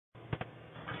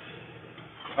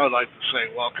I'd like to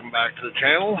say welcome back to the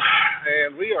channel,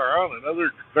 and we are on another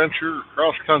adventure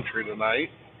cross country tonight.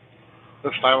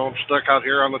 This time I'm stuck out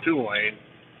here on the 2-lane.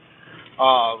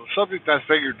 The subject I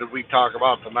figured that we talk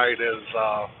about tonight is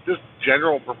just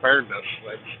general preparedness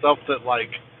and stuff that, like,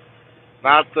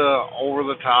 not the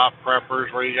over-the-top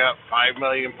preppers where you got 5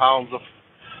 million pounds of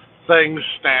things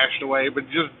stashed away, but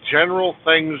just general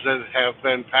things that have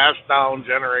been passed down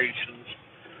generations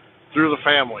through the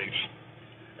families,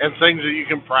 and things that you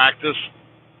can practice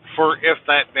for if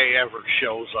that day ever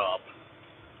shows up.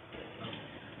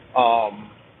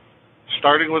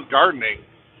 Starting with gardening,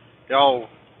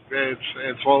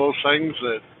 it's one of those things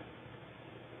that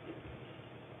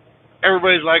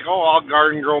everybody's like, "Oh, I'll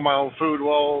garden, grow my own food."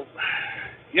 Well,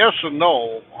 yes and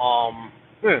no.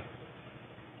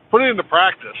 Put it into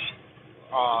practice.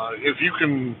 If you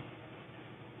can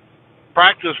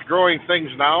practice growing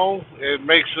things now, it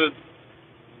makes it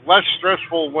less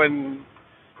stressful when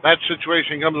that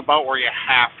situation comes about where you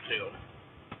have to.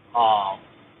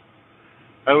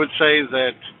 I would say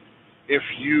that if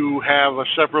you have a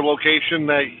separate location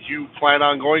that you plan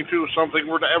on going to if something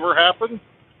were to ever happen,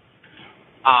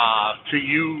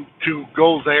 to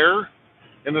go there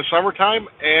in the summertime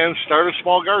and start a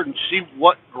small garden. See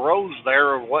what grows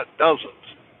there and what doesn't.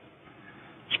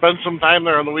 Spend some time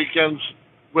there on the weekends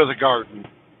with a garden,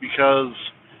 because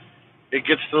it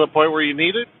gets to the point where you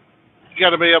need it. You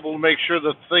got to be able to make sure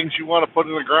that things you want to put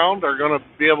in the ground are going to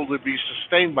be able to be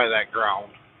sustained by that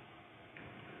ground.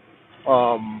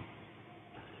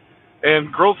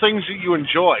 And grow things that you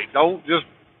enjoy. Don't just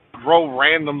grow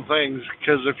random things,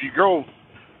 because if you grow a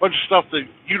bunch of stuff that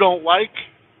you don't like,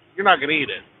 you're not going to eat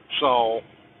it. So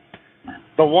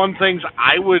the one things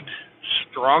I would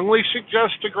strongly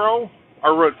suggest to grow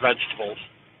are root vegetables.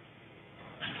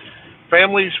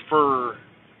 Families for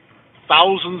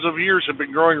thousands of years have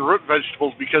been growing root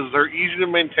vegetables because they're easy to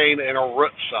maintain in a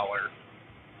root cellar.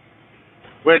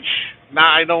 Which,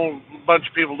 now I know a bunch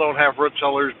of people don't have root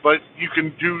cellars, but you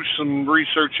can do some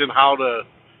research in how to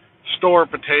store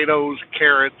potatoes,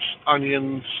 carrots,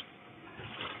 onions,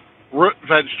 root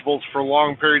vegetables for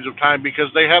long periods of time,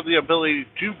 because they have the ability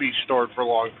to be stored for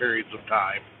long periods of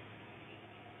time.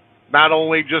 Not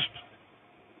only just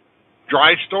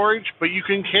dry storage, but you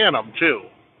can can them too.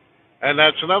 And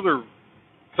that's another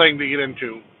thing to get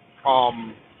into.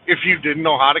 If you didn't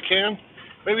know how to can,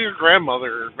 maybe your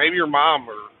grandmother, or maybe your mom,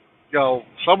 or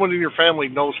someone in your family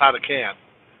knows how to can.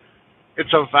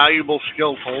 It's a valuable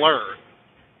skill to learn,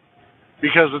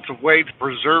 because it's a way to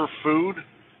preserve food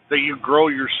that you grow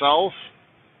yourself,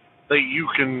 that you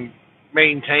can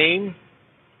maintain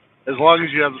as long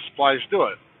as you have the supplies to do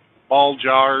it. Ball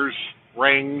jars,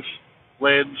 rings,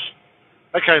 lids,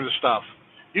 that kind of stuff.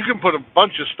 You can put a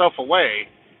bunch of stuff away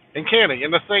in canning.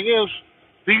 And the thing is,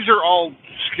 these are all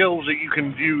skills that you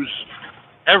can use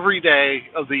every day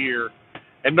of the year,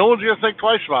 and no one's going to think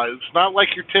twice about it. It's not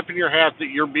like you're tipping your hat that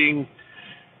you're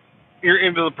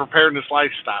into the preparedness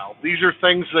lifestyle. These are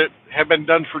things that have been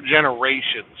done for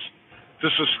generations to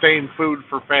sustain food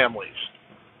for families.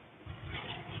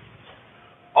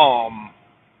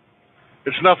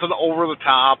 It's nothing over the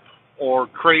top or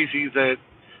crazy that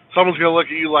someone's going to look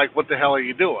at you like, "What the hell are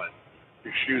you doing?"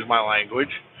 Excuse my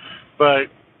language. But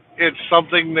it's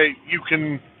something that you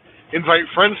can invite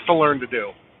friends to learn to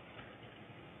do.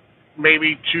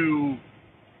 Maybe to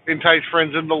entice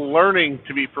friends into learning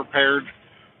to be prepared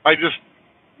by just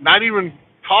not even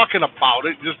talking about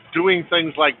it, just doing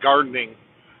things like gardening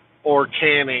or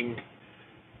canning,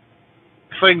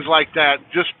 things like that,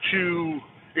 just to,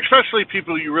 especially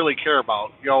people you really care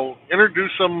about,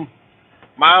 introduce them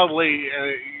mildly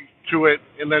to it,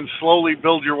 and then slowly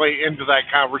build your way into that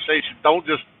conversation. Don't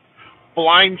just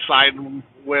blindside them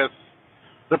with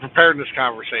the preparedness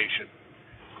conversation.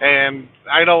 And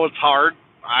I know it's hard.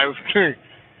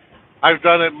 I've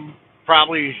done it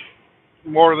probably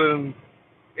more than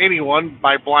anyone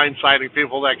by blindsiding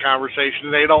people with that conversation,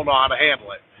 and they don't know how to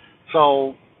handle it.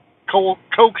 So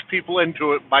coax people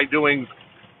into it by doing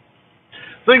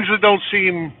things that don't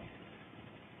seem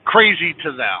crazy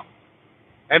to them,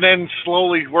 and then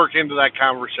slowly work into that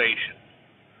conversation.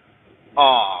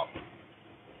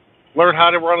 Learn how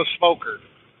to run a smoker.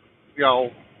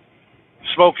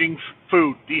 Smoking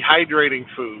food, dehydrating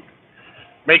food,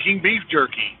 making beef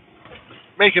jerky.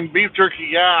 Making beef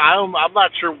jerky, I'm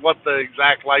not sure what the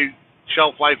exact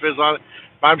shelf life is on it,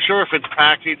 but I'm sure if it's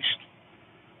packaged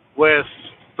with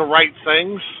the right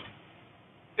things,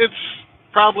 it's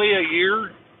probably a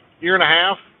year and a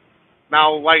half.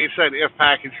 Now, like I said, if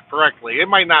packaged correctly, it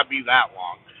might not be that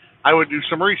long. I would do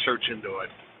some research into it.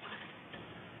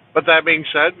 But that being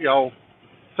said,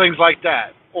 things like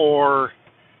that. Or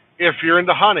if you're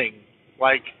into hunting,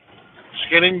 like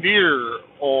skinning deer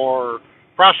or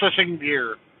processing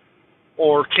deer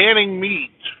or canning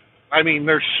meat. I mean,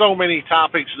 there's so many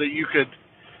topics that you could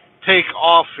take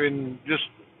off and just,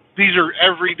 these are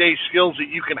everyday skills that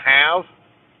you can have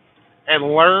and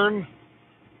learn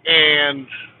and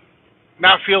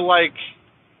not feel like,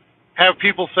 have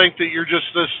people think that you're just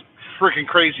this freaking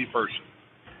crazy person.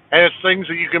 And it's things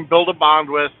that you can build a bond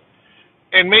with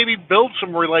and maybe build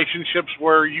some relationships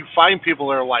where you find people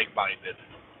that are like-minded.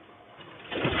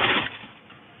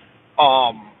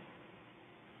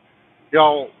 You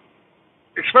know,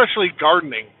 especially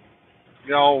gardening.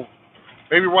 You know,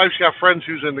 maybe your wife's got friends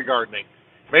who's into gardening.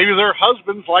 Maybe their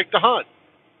husbands like to hunt.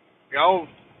 You know,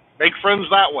 make friends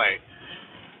that way.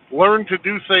 Learn to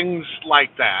do things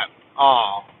like that.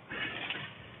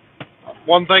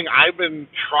 One thing I've been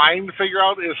trying to figure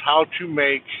out is how to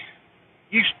make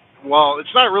yeast. Well,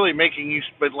 it's not really making yeast,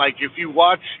 but like if you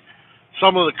watch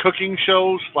some of the cooking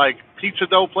shows, like pizza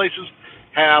dough places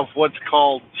have what's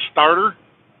called starter,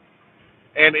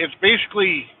 and it's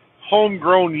basically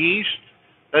homegrown yeast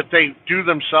that they do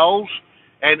themselves,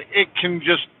 and it can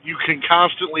just, you can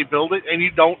constantly build it, and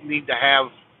you don't need to have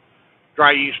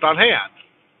dry yeast on hand.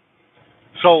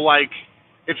 So, like,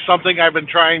 it's something I've been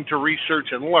trying to research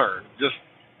and learn. Just,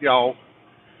 you know,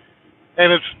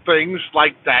 and it's things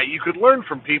like that you could learn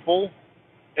from people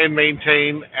and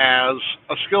maintain as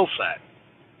a skill set.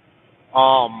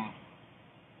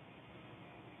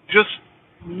 Just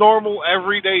normal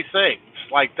everyday things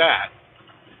like that.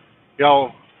 You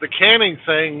know, the canning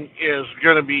thing is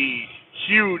going to be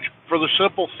huge for the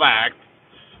simple fact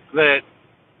that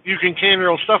you can can your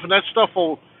own stuff, and that stuff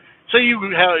will, say you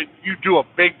do a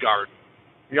big garden,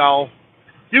 you know,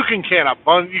 you can can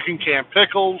you can can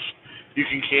pickles, you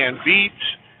can can beets,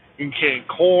 you can can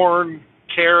corn,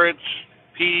 carrots,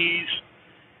 peas,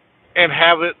 and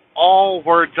have it all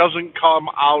where it doesn't come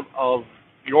out of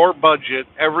your budget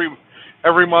every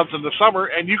month in the summer,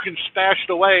 and you can stash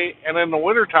it away, and in the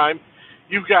wintertime,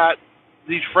 you've got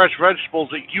these fresh vegetables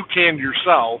that you canned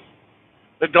yourself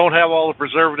that don't have all the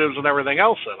preservatives and everything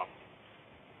else in them.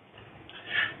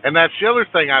 And that's the other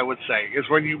thing I would say, is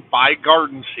when you buy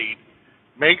garden seed,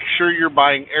 make sure you're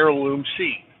buying heirloom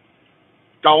seed.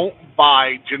 Don't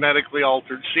buy genetically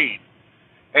altered seed.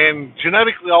 And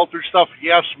genetically altered stuff,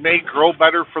 yes, may grow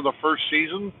better for the first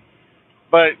season,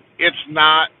 but it's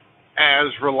not as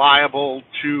reliable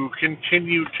to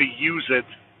continue to use it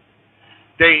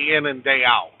day in and day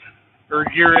out, or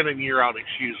year in and year out,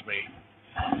 excuse me,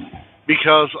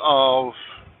 because of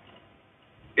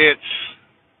its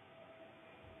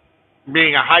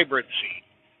being a hybrid seed.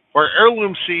 Where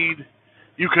heirloom seed,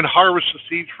 you can harvest the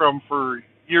seeds from for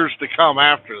years to come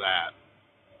after that.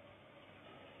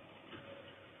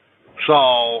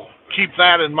 So keep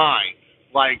that in mind.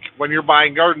 Like when you're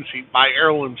buying garden seed, buy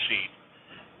heirloom seed.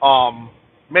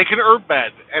 Make an herb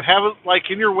bed and have it like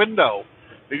in your window,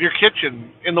 in your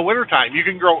kitchen in the wintertime. You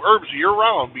can grow herbs year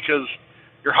round because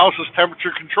your house is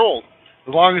temperature controlled.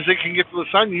 As long as it can get to the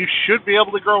sun, you should be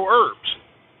able to grow herbs.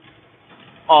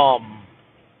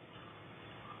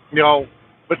 You know,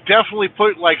 but definitely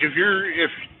put, like,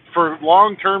 if for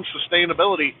long-term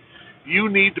sustainability, you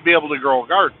need to be able to grow a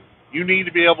garden. You need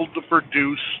to be able to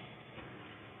produce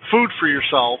food for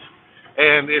yourself.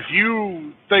 And if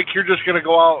you think you're just going to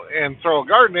go out and throw a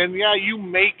garden in, yeah, you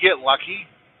may get lucky.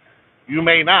 You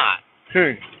may not.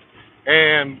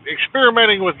 And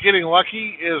experimenting with getting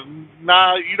lucky is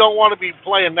not, you don't want to be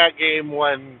playing that game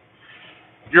when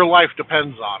your life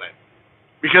depends on it.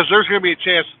 Because there's going to be a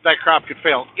chance that crop could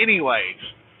fail anyways.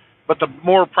 But the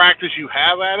more practice you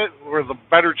have at it, or the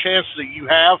better chance that you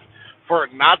have for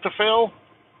it not to fail,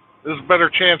 there's a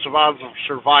better chance of odds of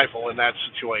survival in that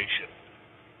situation.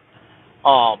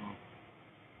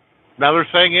 Another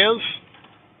thing is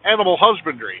animal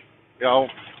husbandry. You know,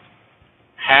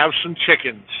 have some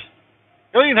chickens.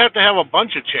 You don't even have to have a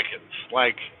bunch of chickens.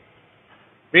 Like,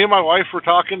 me and my wife were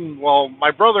talking, well, my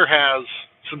brother has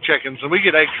some chickens, and we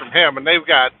get eggs from him, and they've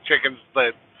got chickens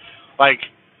that, like,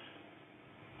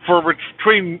 for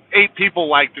between 8 people,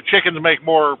 like, the chickens make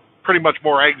pretty much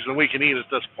more eggs than we can eat at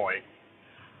this point.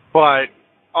 But,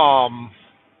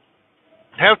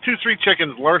 have 2-3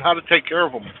 chickens, learn how to take care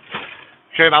of them.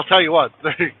 Okay, and I'll tell you what,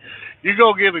 you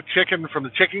go get a chicken from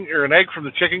the chicken, or an egg from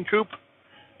the chicken coop,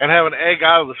 and have an egg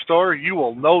out of the store, you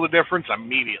will know the difference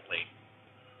immediately.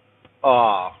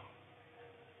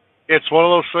 It's one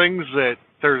of those things that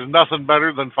there's nothing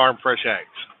better than farm fresh eggs.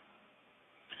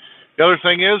 The other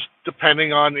thing is,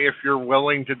 depending on if you're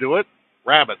willing to do it,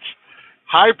 rabbits.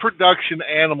 High production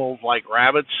animals like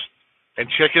rabbits and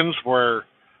chickens, where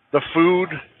the food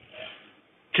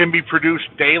can be produced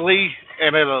daily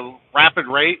and at a rapid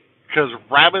rate because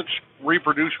rabbits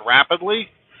reproduce rapidly.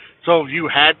 So if you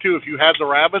had the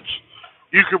rabbits,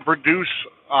 you could produce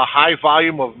a high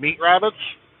volume of meat rabbits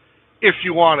if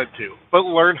you wanted to, but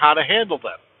learn how to handle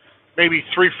them. Maybe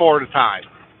 3, 4 at a time.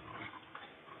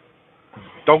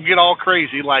 Don't get all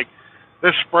crazy. Like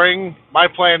this spring, my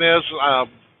plan is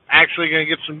actually going to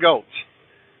get some goats.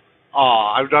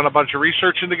 I've done a bunch of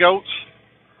research into goats.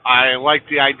 I like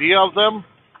the idea of them,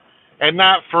 and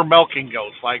not for milking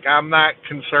goats. Like, I'm not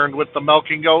concerned with the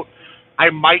milking goat.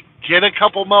 I might get a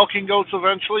couple milking goats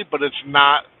eventually, but it's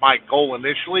not my goal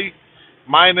initially.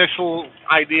 My initial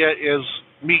idea is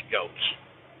meat goats.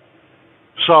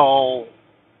 So,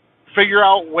 figure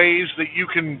out ways that you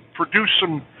can produce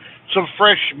some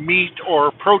fresh meat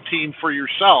or protein for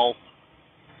yourself,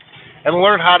 and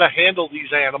learn how to handle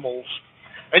these animals.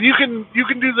 And you can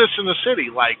do this in the city.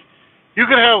 Like, you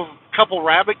could have a couple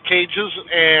rabbit cages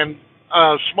and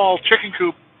a small chicken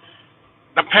coop,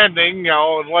 depending,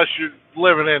 unless you're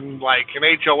living in like an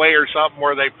HOA or something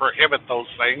where they prohibit those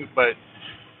things. But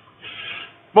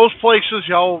most places,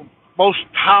 most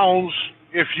towns,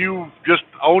 if you just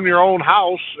own your own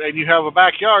house and you have a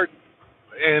backyard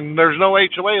and there's no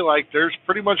HOA, like there's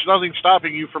pretty much nothing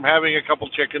stopping you from having a couple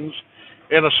chickens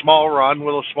in a small run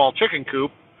with a small chicken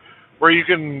coop where you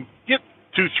can get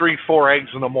 2, 3, 4 eggs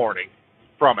in the morning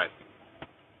from it.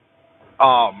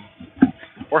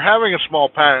 Or having a small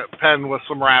pen with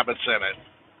some rabbits in it,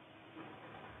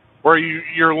 where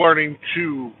you're learning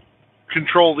to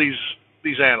control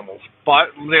these animals. But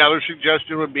the other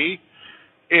suggestion would be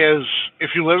is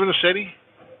if you live in a city,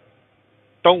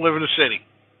 don't live in a city.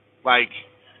 Like,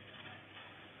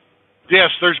 yes,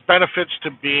 there's benefits to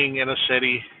being in a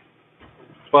city,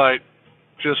 but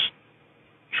just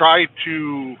try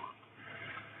to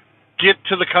get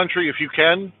to the country if you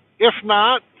can. If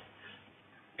not,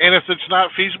 and if it's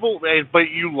not feasible, but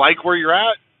you like where you're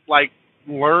at, like,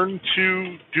 learn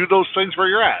to do those things where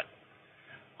you're at.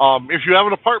 If you have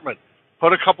an apartment,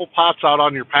 put a couple pots out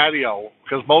on your patio,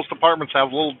 because most apartments have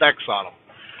little decks on them.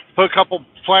 Put a couple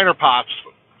planter pots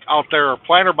out there, or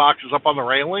planter boxes up on the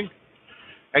railing,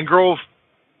 and grow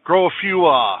a few,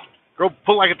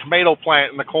 put like a tomato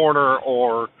plant in the corner,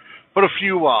 or put a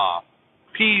few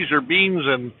peas or beans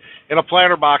in a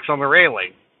planter box on the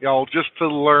railing, just to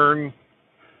learn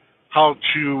how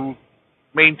to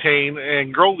maintain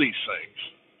and grow these things.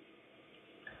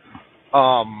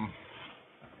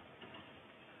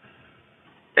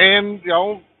 And,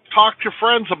 talk to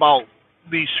friends about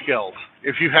these skills.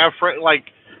 If you have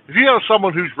if you have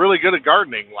someone who's really good at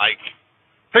gardening, like,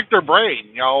 pick their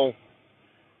brain,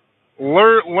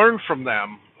 learn from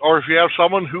them. Or if you have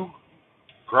someone who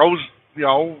grows,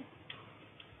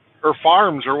 or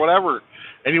farms or whatever,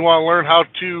 and you want to learn how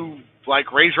to,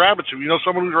 like, raise rabbits, if you know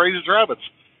someone who raises rabbits,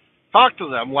 talk to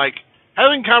them. Like,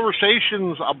 having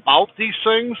conversations about these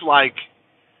things, like,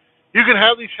 you can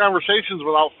have these conversations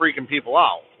without freaking people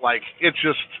out. Like, it's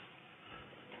just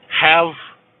have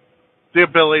the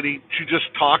ability to just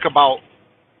talk about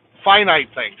finite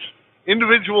things,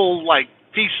 individual, like,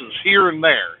 pieces here and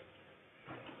there.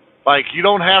 Like, you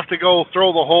don't have to go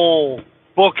throw the whole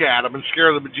book at them and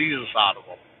scare the bejesus out of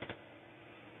them.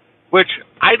 Which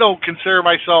I don't consider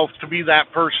myself to be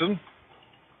that person,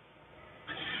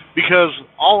 because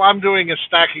all I'm doing is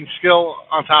stacking skill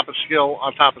on top of skill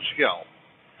on top of skill.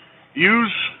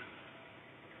 Use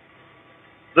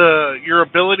your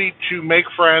ability to make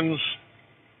friends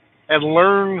and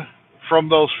learn from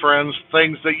those friends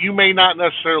things that you may not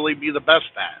necessarily be the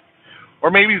best at.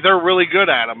 Or maybe they're really good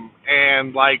at them,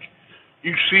 and, like,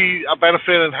 you see a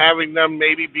benefit in having them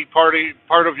maybe be part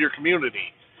of your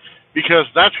community. Because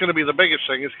that's going to be the biggest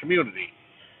thing, is community.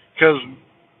 Because,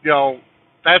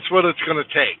 that's what it's going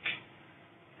to take,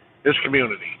 is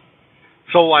community.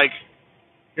 So, like,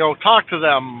 talk to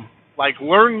them, like,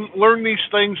 learn these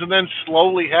things, and then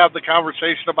slowly have the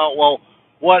conversation about, well,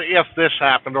 what if this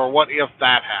happened, or what if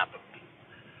that happened?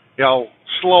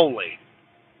 Slowly.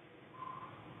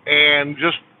 And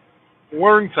just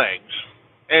learn things.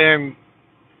 And,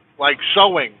 like,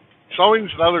 sewing.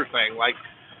 Sewing's another thing. Like,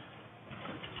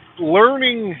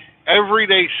 learning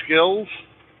everyday skills,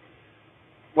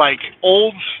 like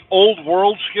old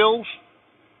world skills,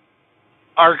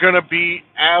 are going to be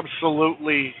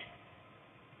absolutely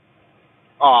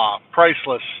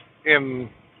priceless in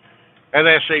an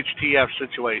shtf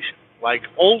situation. Like,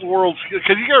 old world skills,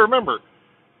 because you got to remember,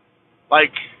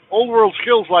 like, old world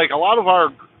skills, like, a lot of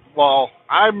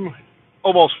I'm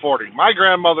almost 40. My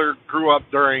grandmother grew up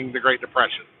during the Great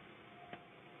Depression.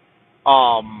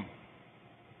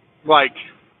 Like,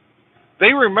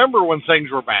 they remember when things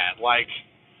were bad. Like,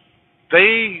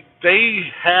 they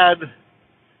had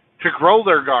to grow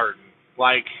their garden.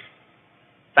 Like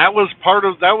that was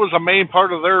a main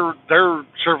part of their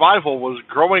survival, was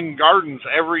growing gardens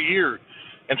every year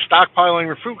and stockpiling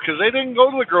their food, because they didn't go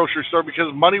to the grocery store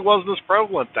because money wasn't as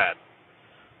prevalent then.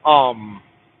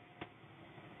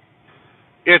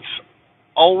 It's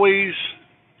always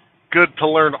good to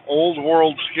learn old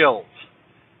world skills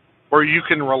where you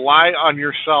can rely on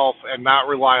yourself and not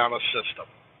rely on a system.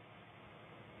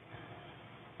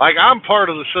 Like, I'm part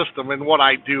of the system in what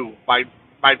I do by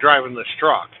driving this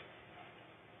truck.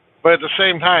 But at the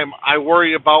same time, I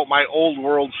worry about my old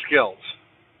world skills.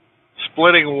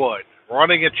 Splitting wood,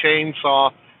 running a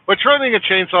chainsaw, which running a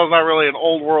chainsaw is not really an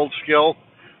old world skill,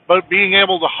 but being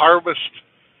able to harvest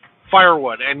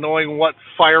firewood and knowing what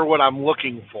firewood I'm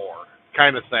looking for,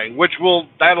 kind of thing,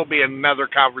 that'll be another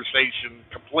conversation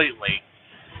completely,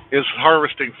 is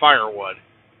harvesting firewood.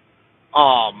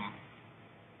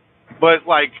 But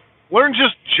like, learn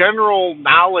just general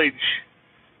knowledge,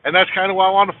 and that's kind of what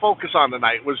I want to focus on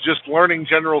tonight, was just learning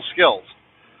general skills.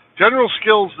 General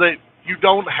skills that you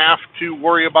don't have to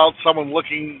worry about someone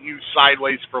looking at you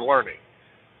sideways for learning,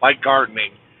 like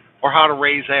gardening, or how to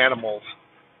raise animals,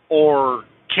 or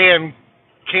can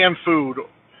food.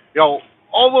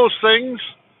 All those things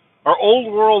are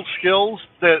old world skills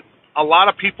that a lot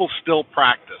of people still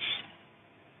practice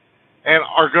and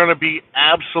are going to be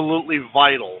absolutely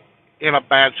vital in a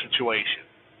bad situation.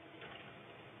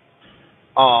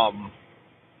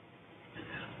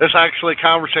 This actually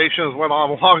conversation has went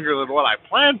on longer than what I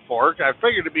planned for. I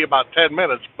figured it'd be about 10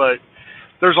 minutes, but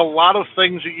there's a lot of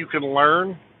things that you can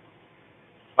learn.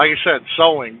 Like I said,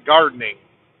 sewing, gardening,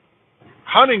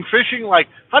 hunting, fishing. Like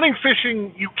hunting,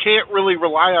 fishing, you can't really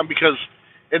rely on, because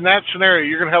in that scenario,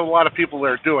 you're going to have a lot of people that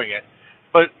are doing it.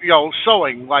 But,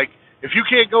 sewing, like, if you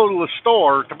can't go to the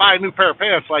store to buy a new pair of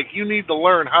pants, like, you need to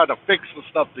learn how to fix the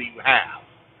stuff that you have.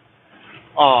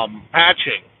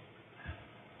 Patching,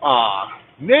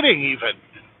 knitting even.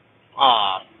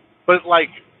 But, like,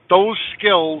 those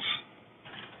skills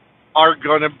are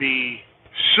going to be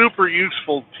super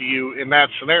useful to you in that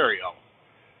scenario.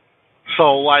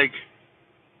 So, like,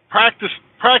 practice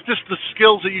the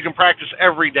skills that you can practice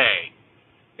every day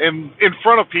in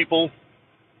front of people,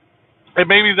 and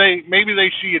maybe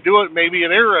they see you do it. Maybe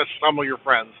it interests some of your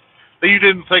friends that you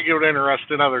didn't think it would interest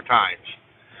in other times.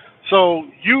 So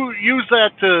you use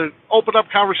that to open up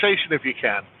conversation if you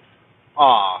can.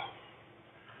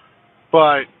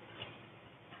 But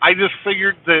I just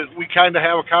figured that we kind of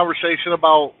have a conversation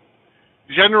about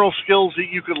general skills that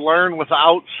you could learn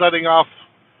without setting off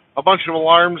a bunch of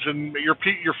alarms and your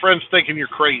friends thinking you're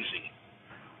crazy.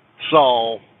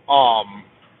 So,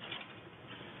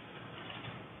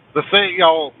 the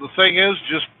thing is,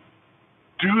 just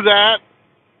do that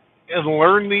and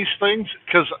learn these things,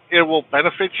 because it will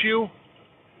benefit you.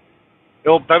 It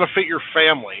will benefit your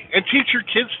family, and teach your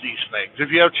kids these things if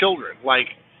you have children. Like,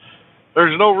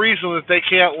 there's no reason that they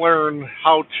can't learn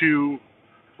how to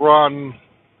run,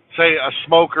 say, a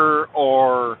smoker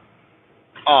or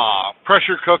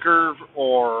pressure cooker,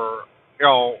 or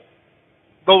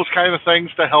those kind of things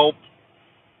to help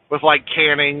with, like,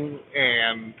 canning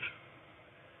and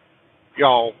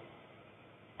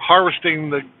harvesting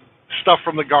the stuff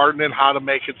from the garden and how to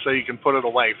make it so you can put it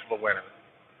away for the winter.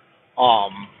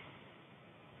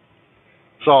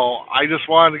 So I just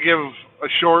wanted to give a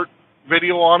short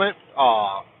video on it.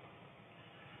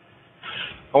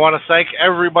 I want to thank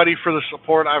everybody for the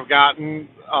support I've gotten.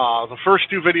 The first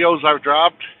two videos I've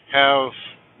dropped have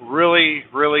really,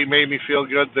 really made me feel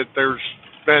good that there's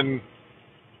been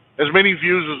as many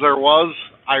views as there was.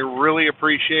 I really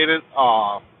appreciate it.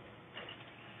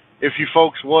 If you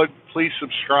folks would, please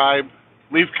subscribe,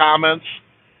 leave comments,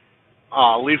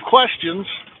 leave questions,